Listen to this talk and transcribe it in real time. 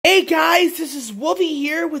Hey guys, this is Wolvie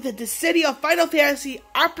here with the City of Final Fantasy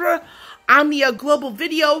Opera Omnia Global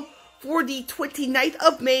video for the 29th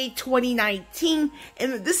of May 2019.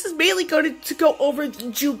 And this is mainly going to go over the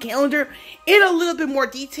June calendar in a little bit more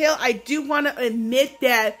detail. I do want to admit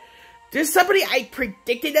that there's somebody I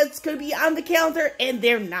predicted that's going to be on the calendar and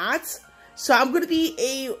they're not. So I'm going to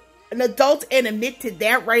be an adult and admit to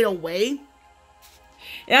that right away.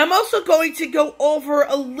 And I'm also going to go over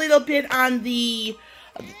a little bit on the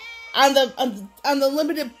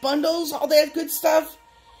limited bundles, all that good stuff,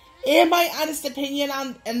 and my honest opinion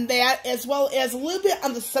on that, as well as a little bit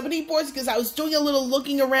on the summoning boards, because I was doing a little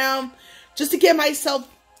looking around just to get my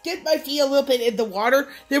feet a little bit in the water.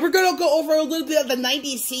 Then we're gonna go over a little bit of the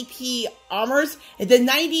 90 CP armors, and the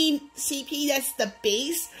 90 CP, that's the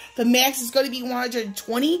base. The max is going to be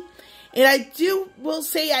 120. And I will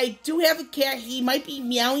say I do have a cat. He might be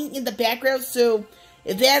meowing in the background, so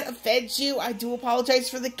if that offends you, I do apologize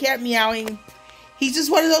for the cat meowing. He's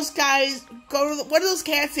just one of those guys, one of those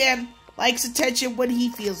cats that likes attention when he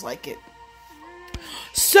feels like it.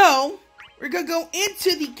 So, we're going to go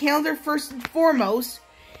into the calendar first and foremost.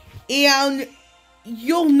 And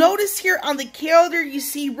you'll notice here on the calendar, you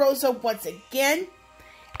see Rosa once again.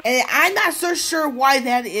 And I'm not so sure why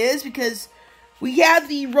that is, because we have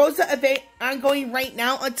the Rosa event ongoing right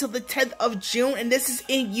now until the 10th of June. And this is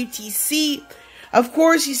in UTC. Of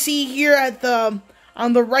course, you see here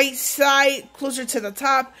on the right side, closer to the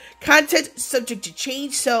top, content subject to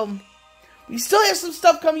change. So we still have some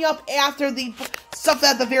stuff coming up after the stuff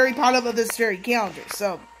at the very bottom of this very calendar.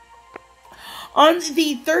 So on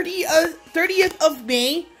the 30th of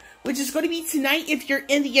May, which is going to be tonight if you're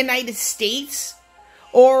in the United States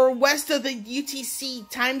or west of the UTC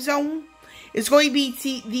time zone, it's going to be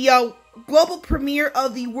the global premiere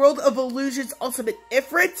of the World of Illusions Ultimate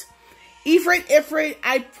Ifrit. Ifrit,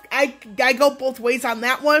 I go both ways on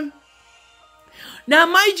that one. Now,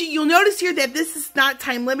 mind you, you'll notice here that this is not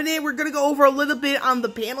time limited. We're going to go over a little bit on the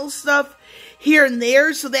panel stuff here and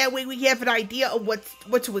there, so that way we have an idea of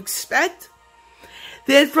what to expect.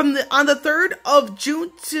 Then on the 3rd of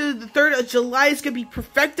June to the 3rd of July is going to be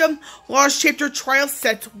Perfectum Lost Chapter Trial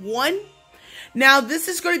Set 1. Now, this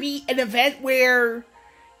is going to be an event where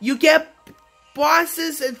you get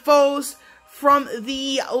bosses and foes from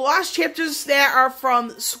the Lost Chapters that are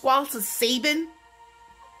from Squall to Sabin.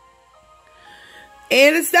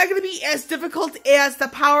 And it's not going to be as difficult as the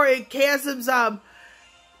Power and Chasms,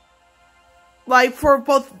 like for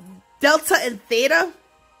both Delta and Theta,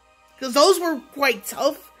 because those were quite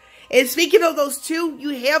tough. And speaking of those two, you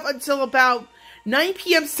have until about 9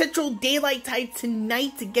 p.m. Central Daylight Time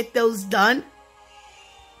tonight to get those done.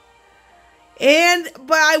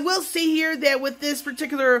 But I will say here that with this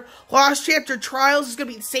particular Lost Chapter Trials, it's going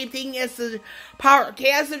to be the same thing as the Power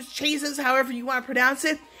Chasms, Chases, however you want to pronounce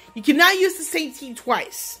it. You cannot use the same team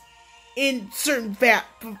twice in certain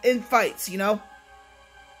fights, you know.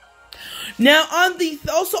 Now,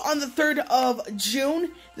 also on the 3rd of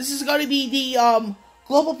June, this is going to be the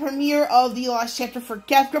global premiere of the Lost Chapter for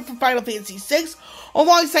Kefka for Final Fantasy VI.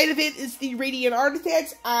 Alongside of it is the Radiant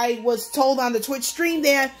Artifacts. I was told on the Twitch stream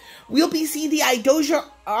that we'll be seeing the Idoja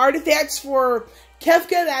Artifacts for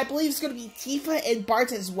Kefka, and I believe it's going to be Tifa and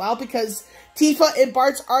Bart as well, because Tifa and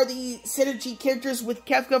Bart are the synergy characters with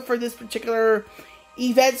Kefka for this particular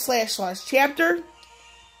event / Lost Chapter.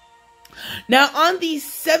 Now, on the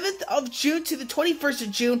 7th of June to the 21st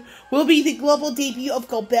of June will be the global debut of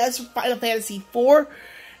Golbez for Final Fantasy IV.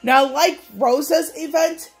 Now, like Rosa's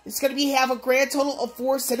event, it's going to have a grand total of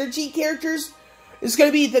 4 synergy characters. It's going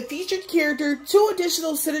to be the featured character, 2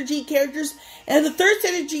 additional synergy characters, and the 3rd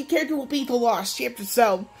synergy character will be the Lost Chapter.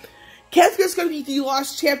 So, Kefka is going to be the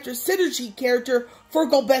Lost Chapter synergy character for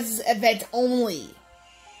Golbez's event only.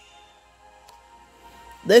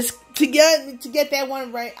 Let's to get that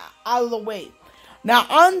one right out of the way. Now,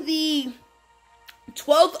 on the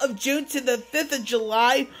 12th of June to the 5th of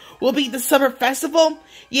July will be the Summer Festival.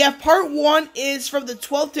 Yeah, Part 1 is from the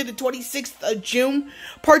 12th to the 26th of June.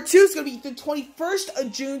 Part 2 is going to be the 21st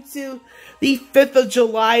of June to the 5th of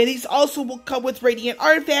July. And these also will come with Radiant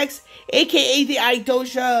Artifacts, aka the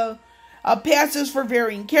Idoja passes for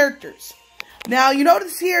varying characters. Now, you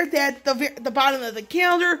notice here that the bottom of the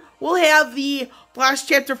calendar will have the Lost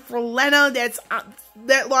Chapter for Lena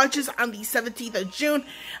that launches on the 17th of June.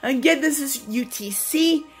 And again, this is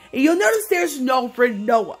UTC. And you'll notice there's no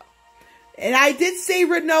Rinoa. And I did say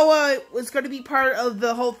Rinoa was going to be part of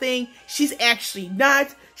the whole thing. She's actually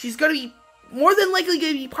not. She's going to be more than likely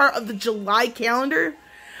going to be part of the July calendar.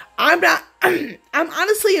 I'm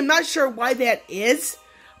honestly not sure why that is.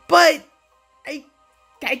 But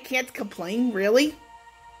I can't complain, really.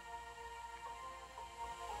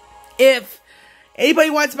 if anybody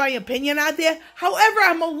wants my opinion on that. However,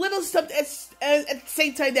 I'm a little stumped at the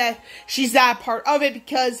same time that she's not a part of it,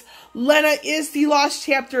 because Lena is the Lost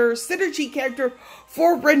Chapter synergy character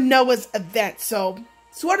for Rinoa's event. So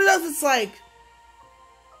it's one of those, it's like,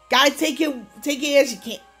 guys, take it as you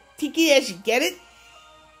can. Take it as you get it.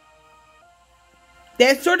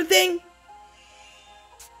 That sort of thing.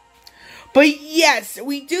 But yes,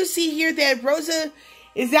 we do see here that Rosa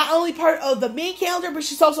is not only part of the main calendar, but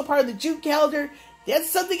she's also part of the June calendar. That's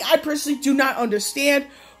something I personally do not understand.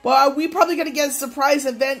 But we're probably going to get a surprise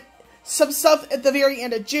event, some stuff at the very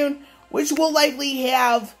end of June, which will likely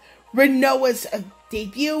have Rinoa's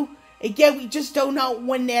debut. Again, we just don't know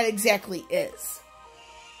when that exactly is.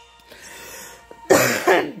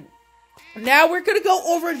 Now we're going to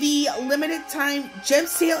go over the limited time gem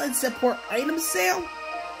sale and support item sale.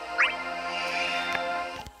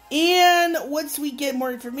 And once we get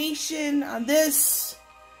more information on this,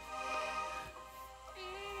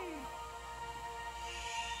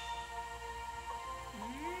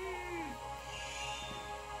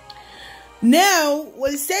 now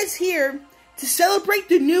what it says here, to celebrate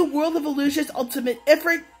the new World of Illusions Ultimate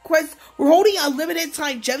Ifrit quest, we're holding a limited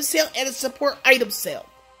time gem sale and a support item sale.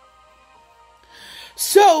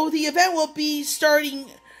 So the event will be starting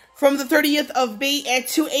from the 30th of May at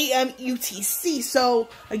 2 a.m. UTC. So,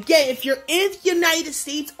 again, if you're in the United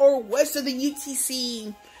States or west of the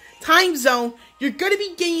UTC time zone, you're going to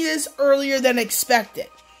be getting this earlier than expected.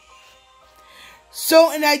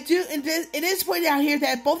 So, it is pointed out here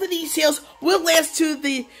that both of these sales will last to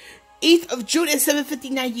the 8th of June at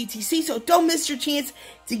 7:59 UTC. So, don't miss your chance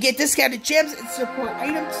to get discounted gems and support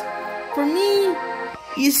items. For me,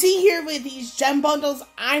 you see here with these gem bundles,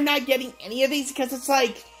 I'm not getting any of these because it's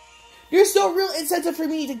like, there's no real incentive for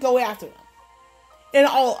me to go after them, in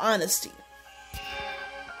all honesty.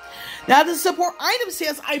 Now, the support item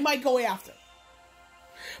sales, I might go after.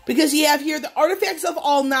 Because you have here the Artifacts of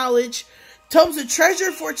All Knowledge, Tomes of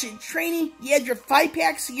Treasure, Fortune Training. You have your 5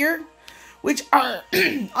 packs here, which are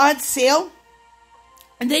on sale.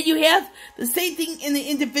 And then you have the same thing in the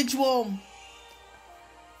individual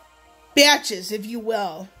batches, if you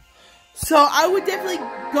will. So I would definitely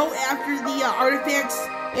go after the artifacts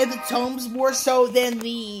and the tomes more so than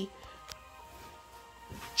the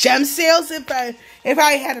gem sales if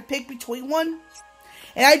I had to pick between one.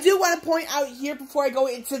 And I do want to point out here before I go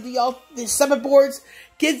into the summit boards,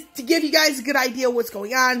 to give you guys a good idea of what's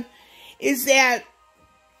going on, is that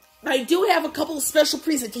I do have a couple of special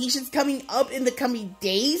presentations coming up in the coming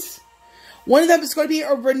days. One of them is going to be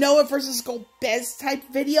a Rinoa versus Golbez type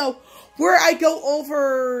video, where I go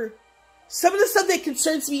over some of the stuff that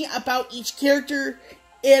concerns me about each character.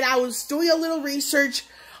 And I was doing a little research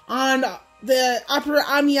on the Opera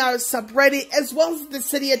Omnia subreddit, as well as the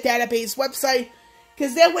Cydia database website,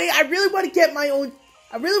 because that way I really want to give my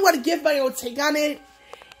own take on it.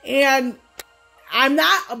 And I'm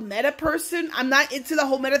not a meta person. I'm not into the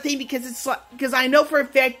whole meta thing because I know for a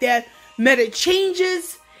fact that meta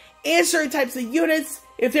changes, and certain types of units,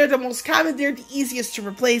 if they're the most common, they're the easiest to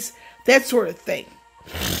replace, that sort of thing.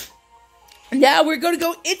 Now we're going to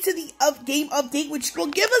go into the game update, which will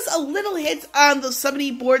give us a little hint on the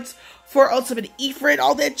summoning boards for Ultimate Ifrit,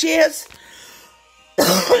 all that jazz.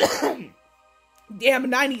 Damn,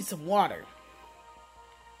 and I need some water.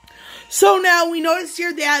 So now we notice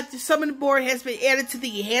here that the summon board has been added to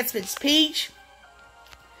the enhancements page.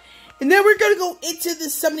 And then we're going to go into the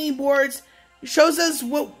summoning boards. It shows us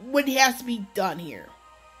what has to be done here.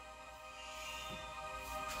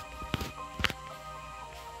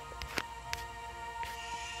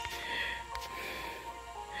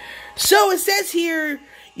 So it says here,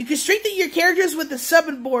 you can strengthen your characters with the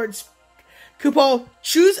summon boards coupon.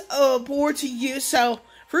 Choose a board to use. So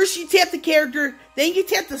first you tap the character, then you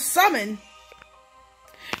tap the summon,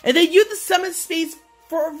 and then use the summon space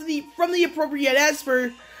from the appropriate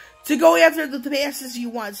expert to go after the passes you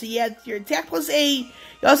want. So you have your attack plus A. You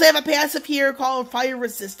also have a passive here called Fire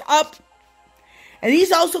Resist Up. And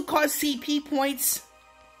these also cost CP points.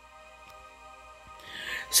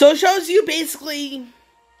 So it shows you basically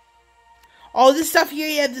all this stuff here.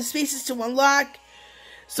 You have the spaces to unlock.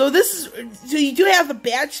 So you do have the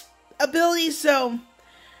badge ability. So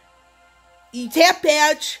you tap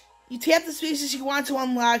badge, you tap the spaces you want to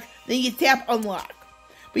unlock, then you tap unlock.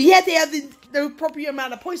 But you have to have the appropriate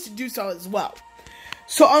amount of points to do so as well.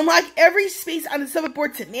 So unlock every space on the summon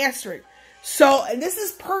board to master it. So, and this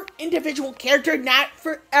is per individual character, not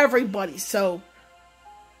for everybody. So,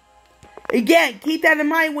 again, keep that in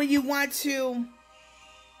mind when you want to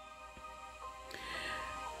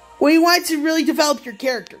really develop your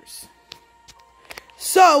characters.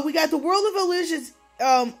 So, we got the World of Illusions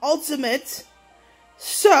ultimate.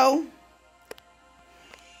 So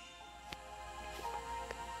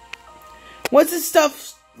once this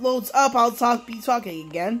stuff loads up, I'll be talking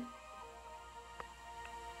again.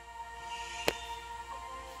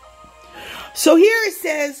 So here it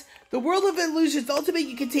says, the World of Illusions Ultimate,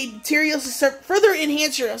 you contain materials to further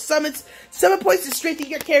enhance your summons, summon points to strengthen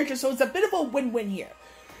your character, so it's a bit of a win-win here.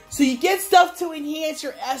 So you get stuff to enhance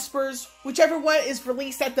your espers, whichever one is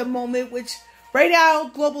released at the moment, which right now,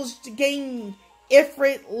 Global's getting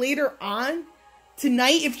Ifrit later on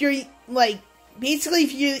tonight, if you're, like, basically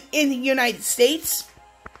if you're in the United States.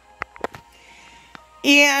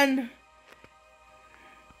 And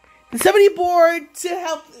the summoning board to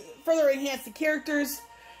help further enhance the characters.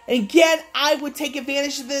 Again, I would take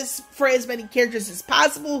advantage of this for as many characters as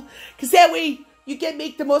possible, because that way you can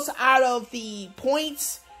make the most out of the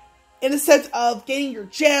points in the sense of getting your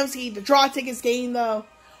gems, getting the draw tickets, getting the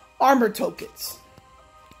armor tokens.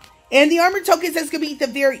 And the armor tokens, that's going to be at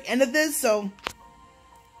the very end of this, so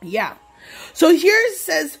yeah. So here it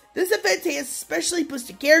says, this event has specially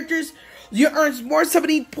boosted characters. You earn more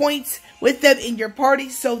summoning points with them in your party,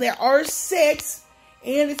 so there are 6.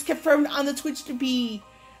 And it's confirmed on the Twitch to be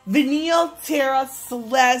Vanille, Terra,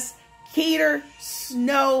 Celeste, Cater,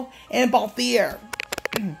 Snow, and Balthier.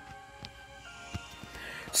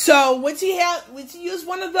 So once you use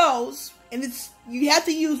one of those, and you have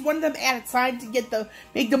to use one of them at a time to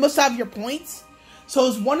make the most out of your points. So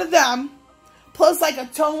it's one of them, plus like a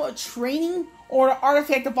tome of training or an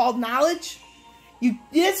artifact of all knowledge.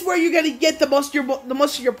 That's where you're gonna get the most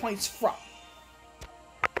of your points from.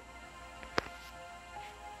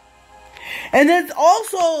 And then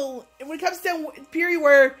also, when it comes to a period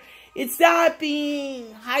where it's not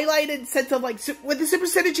being highlighted in the sense of, like, when the super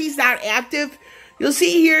synergy is not active, you'll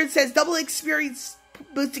see here it says double experience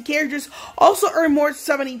boosted characters also earn more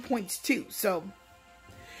summoning points too. So,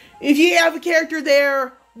 if you have a character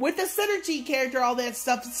there with a synergy character, all that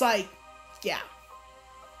stuff, it's like, yeah.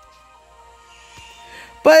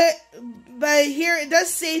 But here it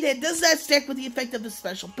does say that it does not stack with the effect of the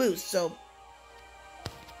special boost, so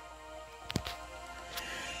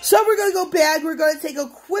we're going to go back. We're going to take a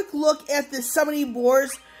quick look at the summoning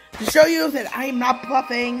boards to show you that I am not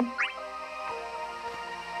bluffing.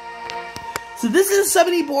 So this is a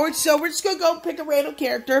summoning board. So we're just going to go pick a random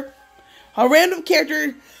character. A random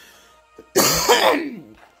character that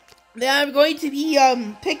I'm going to be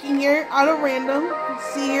picking here out of random. Let's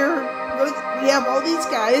see here. We have all these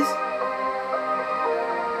guys.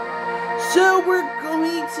 So we're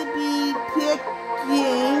going to be picking... I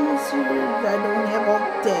don't have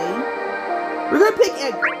all day. We're going to pick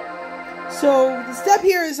Edgar. So, the step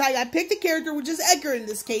here is I picked a character, which is Edgar in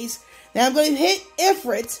this case. Now I'm going to hit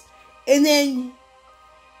Ifrit. And then,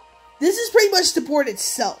 this is pretty much the board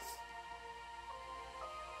itself.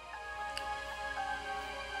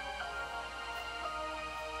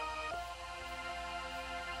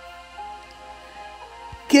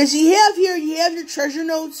 Because you have your treasure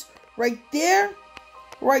notes right there,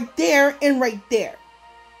 and right there.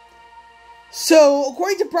 So,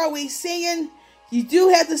 according to Broadway's saying, you do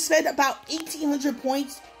have to spend about 1,800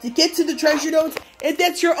 points to get to the treasure notes, and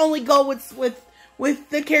that's your only goal with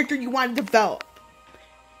the character you want to develop.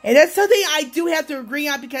 And that's something I do have to agree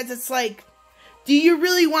on, because it's like, do you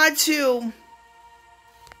really want to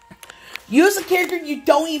use a character you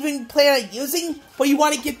don't even plan on using, but you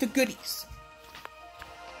want to get the goodies?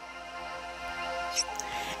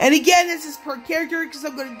 And again, this is per character, because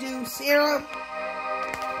I'm going to do Sarah.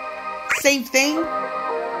 Same thing.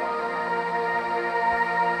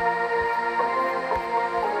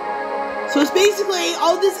 So it's basically,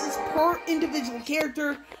 all this is per individual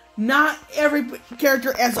character, not every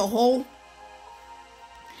character as a whole.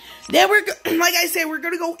 Then like I said, we're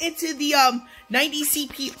going to go into the 90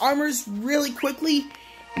 CP armors really quickly.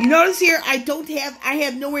 You notice here, I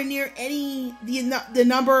have nowhere near the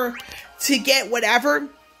number to get whatever.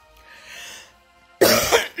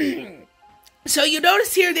 So you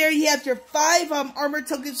notice here, there you have your 5 armor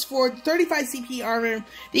tokens for 35 CP armor. Then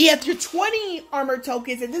you have your 20 armor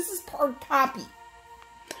tokens, and this is per copy.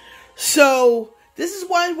 So this is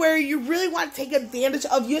one where you really want to take advantage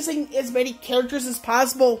of using as many characters as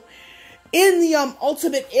possible in the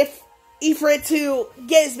ultimate Ifrit to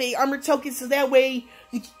get as many armor tokens, so that way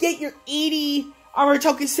you can get your 80 armor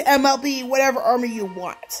tokens to MLB, whatever armor you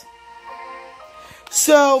want.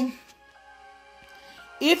 So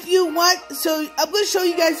if you want, so I'm going to show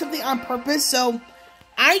you guys something on purpose. So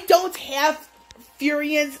I don't have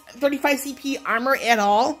Furian's 35 CP armor at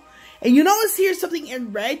all. And you notice here something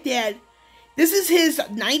in red that this is his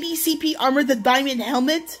 90 CP armor, the diamond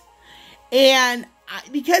helmet. And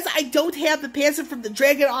because I don't have the passive from the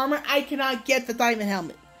Dragon Armor, I cannot get the Diamond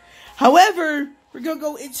Helmet. However, we're going to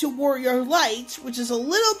go into Warrior Light, which is a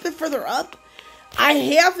little bit further up. I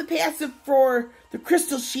have the passive for the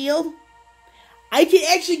Crystal Shield. I can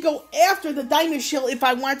actually go after the Diamond Shield if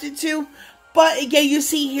I wanted to. But again, you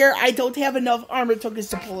see here, I don't have enough armor tokens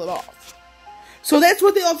to pull it off. So that's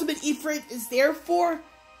what the Ultimate Ifrit is there for.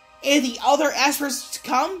 And the other aspects to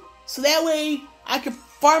come. So that way, I can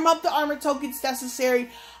farm up the armor tokens necessary.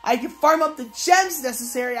 I can farm up the gems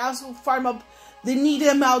necessary. I also farm up the needed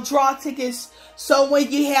amount draw tickets. So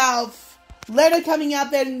when you have Lena coming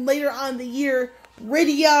out, then later on in the year,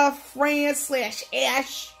 Rydia, France /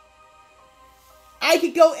 Ash, I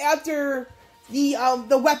could go after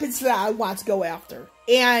the weapons that I want to go after.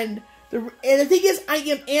 And the thing is, I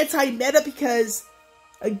am anti-meta because,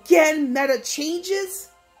 again, meta changes.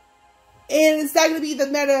 And it's not going to be the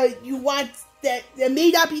meta you want. That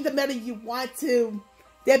may not be the meta you want to.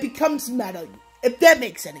 That becomes meta, if that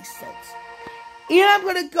makes any sense. And I'm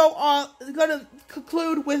going to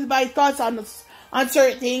conclude with my thoughts on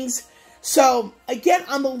certain things. So again,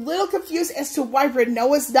 I'm a little confused as to why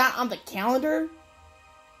Rinoa's not on the calendar.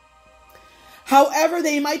 However,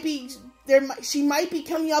 she might be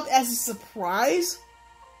coming up as a surprise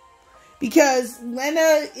because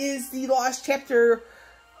Lena is the Lost Chapter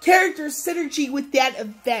character synergy with that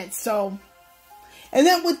event. So, and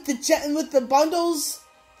then with the bundles,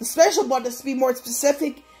 the special bundles to be more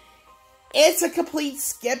specific, it's a complete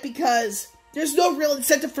skip because there's no real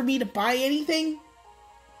incentive for me to buy anything.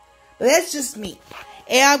 But that's just me,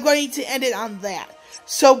 and I'm going to end it on that.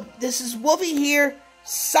 So this is Wolfie here,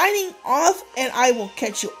 signing off, and I will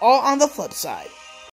catch you all on the flip side.